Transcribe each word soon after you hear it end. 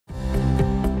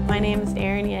name is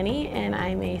Erin Yenny, and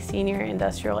I'm a senior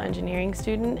industrial engineering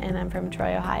student, and I'm from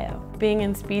Troy, Ohio. Being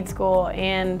in speed school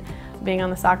and being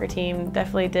on the soccer team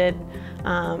definitely did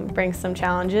bring some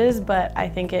challenges, but I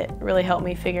think it really helped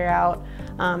me figure out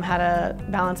how to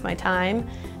balance my time.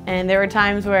 And there were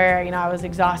times where I was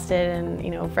exhausted,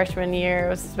 and freshman year it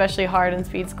was especially hard in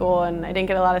speed school, and I didn't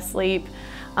get a lot of sleep.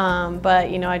 But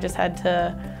I just had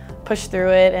to push through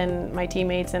it, and my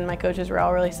teammates and my coaches were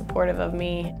all really supportive of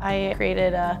me. I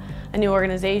created a new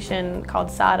organization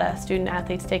called SADA, Student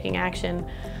Athletes Taking Action,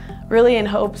 really in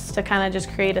hopes to kind of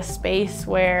just create a space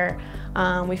where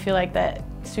we feel like that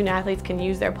student athletes can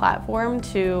use their platform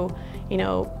to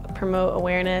promote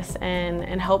awareness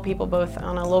and help people both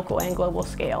on a local and global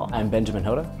scale. I'm Benjamin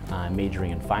Hoda. I'm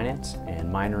majoring in finance and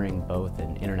minoring both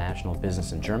in international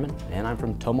business and German, and I'm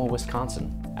from Tomo,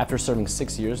 Wisconsin. After serving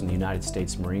 6 years in the United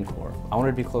States Marine Corps, I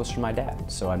wanted to be closer to my dad,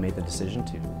 so I made the decision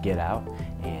to get out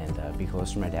and be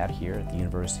closer to my dad here at the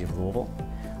University of Louisville.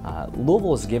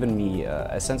 Louisville has given me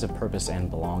a sense of purpose and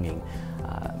belonging.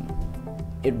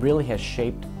 It really has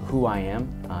shaped who I am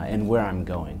and where I'm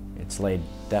going. It's laid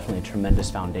definitely a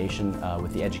tremendous foundation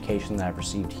with the education that I've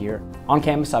received here. On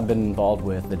campus, I've been involved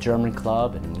with the German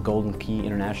Club and Golden Key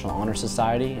International Honor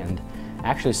Society, and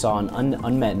actually saw an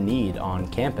unmet need on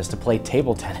campus to play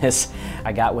table tennis.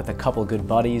 I got with a couple of good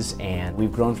buddies, and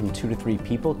we've grown from 2 to 3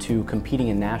 people to competing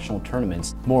in national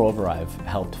tournaments. Moreover, I've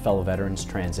helped fellow veterans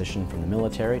transition from the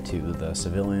military to the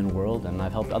civilian world, and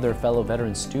I've helped other fellow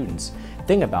veteran students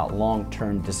think about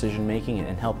long-term decision-making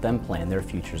and help them plan their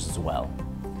futures as well.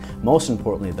 Most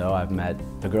importantly though, I've met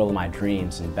the girl of my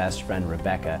dreams and best friend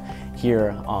Rebecca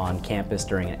here on campus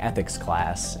during an ethics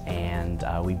class, and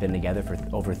we've been together for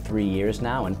over 3 years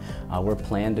now, and we're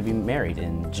planned to be married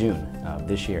in June of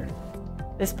this year.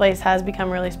 This place has become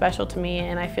really special to me,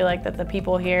 and I feel like that the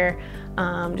people here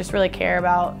just really care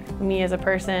about me as a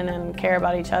person and care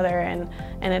about each other, and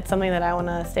it's something that I want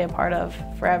to stay a part of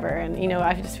forever. And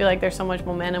I just feel like there's so much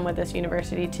momentum with this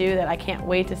university too that I can't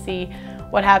wait to see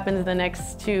what happens in the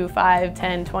next 2, 5,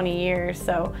 10, 20 years.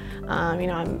 So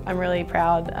I'm really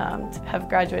proud to have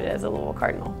graduated as a Louisville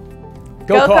Cardinal.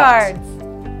 Go Cards! Cards!